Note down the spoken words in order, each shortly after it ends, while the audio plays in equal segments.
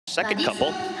Second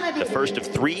couple, the first of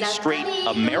 3 straight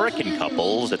American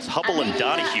couples. It's Hubbell and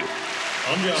Donohue.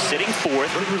 Sitting fourth,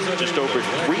 just over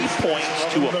 3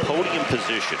 points to a podium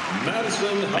position,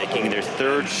 making their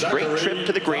 3rd straight trip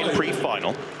to the Grand Prix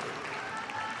final.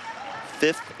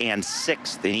 5th and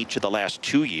 6th in each of the last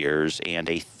 2 years, and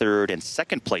a 3rd and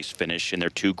 2nd place finish in their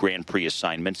 2 Grand Prix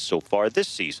assignments so far this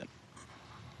season.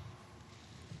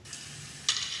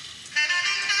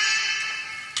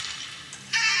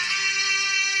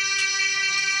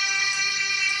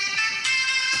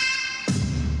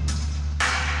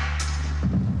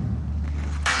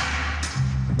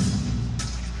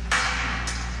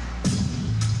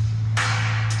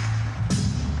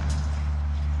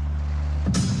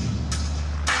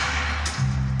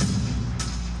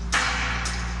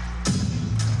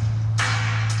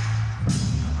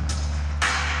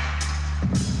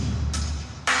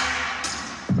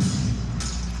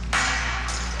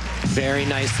 Very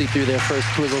nicely through their first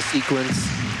twizzle sequence.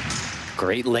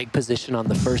 Great leg position on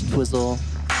the first twizzle.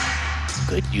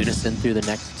 Good unison through the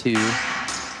next 2.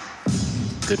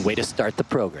 Good way to start the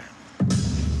program.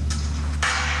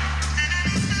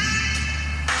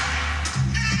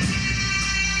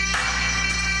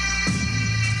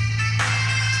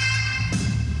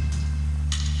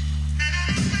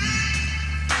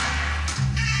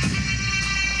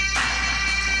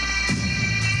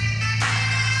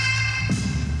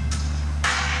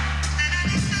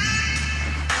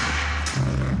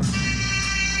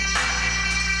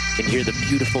 You can hear the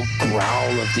beautiful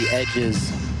growl of the edges,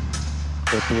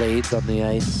 their blades on the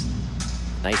ice.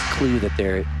 Nice clue that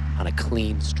they're on a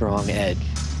clean, strong edge.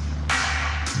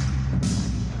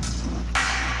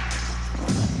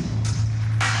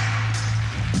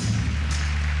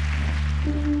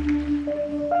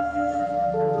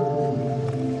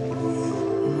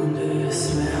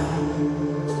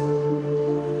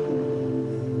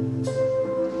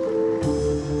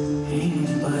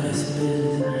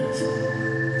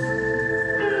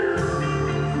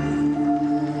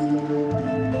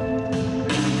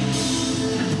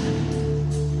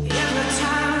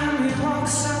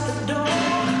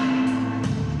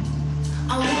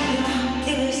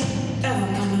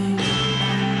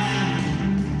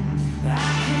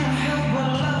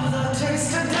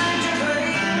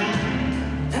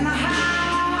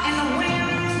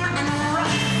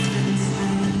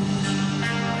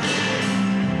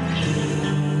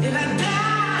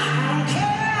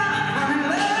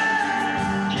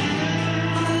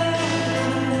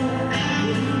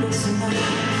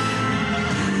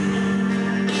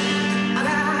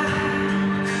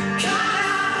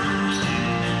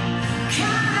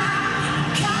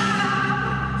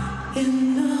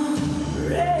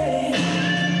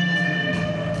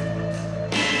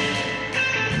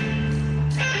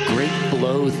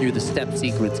 Flow through the step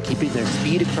sequence, keeping their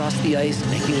speed across the ice,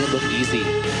 making it look easy.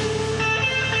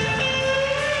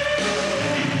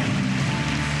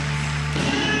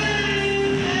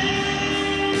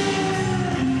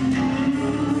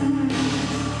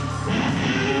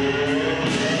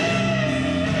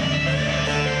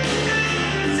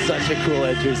 Such a cool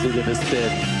entrance into the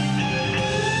spin.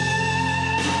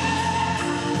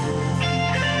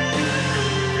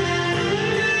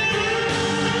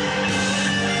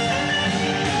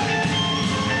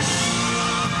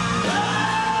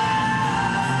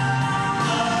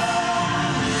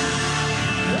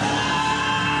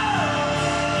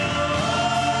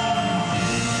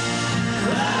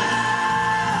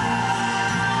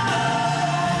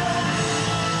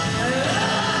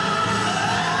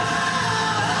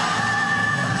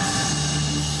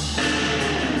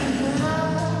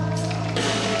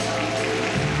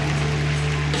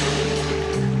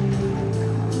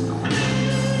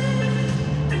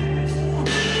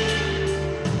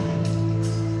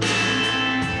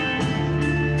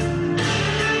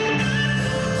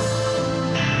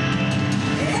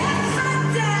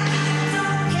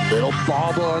 Little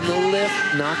bobble on the lift,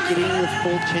 not getting the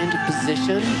full change of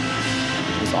position.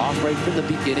 It was off right from the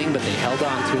beginning, but they held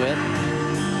on to it.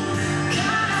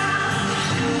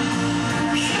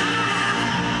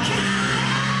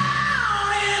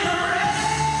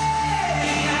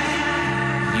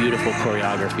 Beautiful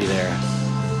choreography there.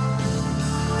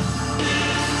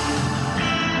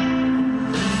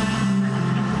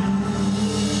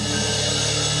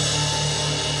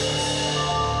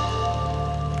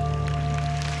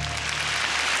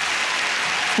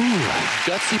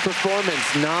 Gutsy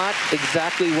performance, not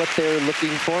exactly what they were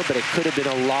looking for, but it could have been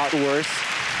a lot worse.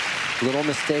 Little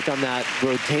mistake on that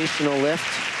rotational lift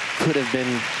could have been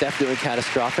definitely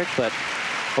catastrophic, but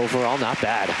overall not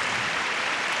bad.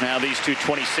 Now these two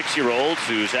 26-year-olds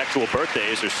whose actual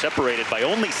birthdays are separated by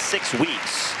only 6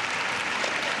 weeks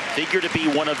Figure to be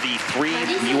one of the 3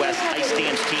 U.S. ice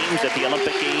dance teams at the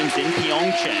Olympic Games in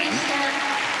Pyeongchang.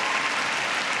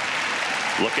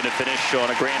 Looking to finish on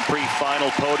a Grand Prix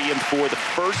final podium for the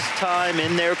first time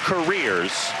in their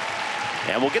careers.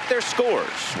 And we'll get their scores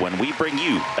when we bring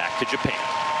you back to Japan.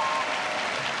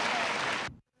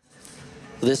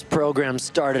 This program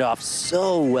started off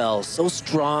so well, so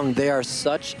strong. They are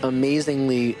such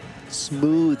amazingly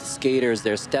smooth skaters.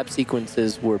 Their step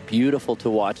sequences were beautiful to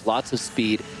watch, lots of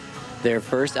speed. Their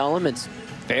first elements,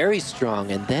 very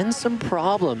strong, and then some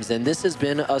problems. And this has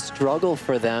been a struggle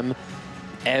for them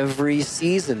every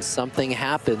season. Something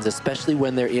happens, especially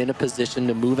when they're in a position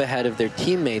to move ahead of their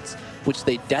teammates, which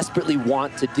they desperately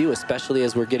want to do, especially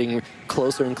as we're getting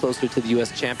closer and closer to the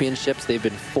U.S. Championships. They've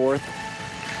been third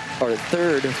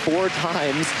 4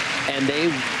 times, and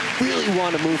they really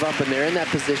want to move up, and they're in that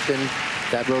position.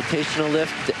 That rotational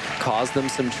lift caused them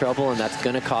some trouble, and that's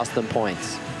going to cost them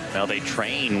points. Now they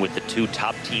train with the 2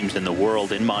 top teams in the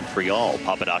world in Montreal,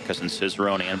 Papadakis and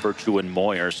Cicerone, and Virtue and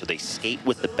Moyer, so they skate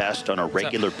with the best on a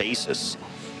regular basis.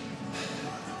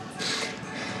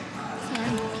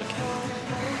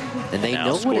 And they now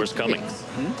know scores what it coming. takes.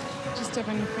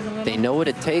 They know what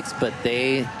it takes, but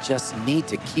they just need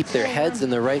to keep their heads in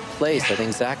the right place. I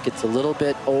think Zach gets a little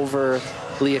bit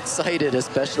overly excited,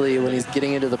 especially when he's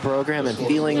getting into the program and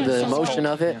feeling the emotion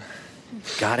of it.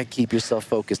 Got to keep yourself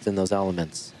focused in those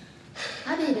elements.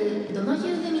 Hubbell,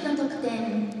 Donohue 組の得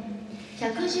点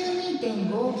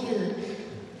 112.59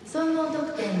 総合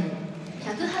得点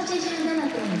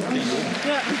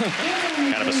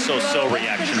 187.40 Kind of a so-so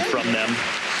reaction from them.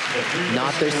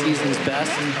 Not their season's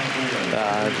best,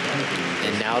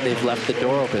 and now they've left the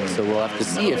door open, so we'll have to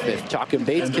see if Chalk and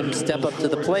Bates can step up to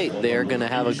the plate. They're going to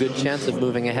have a good chance of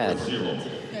moving ahead. Under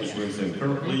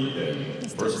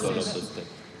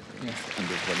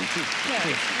 22.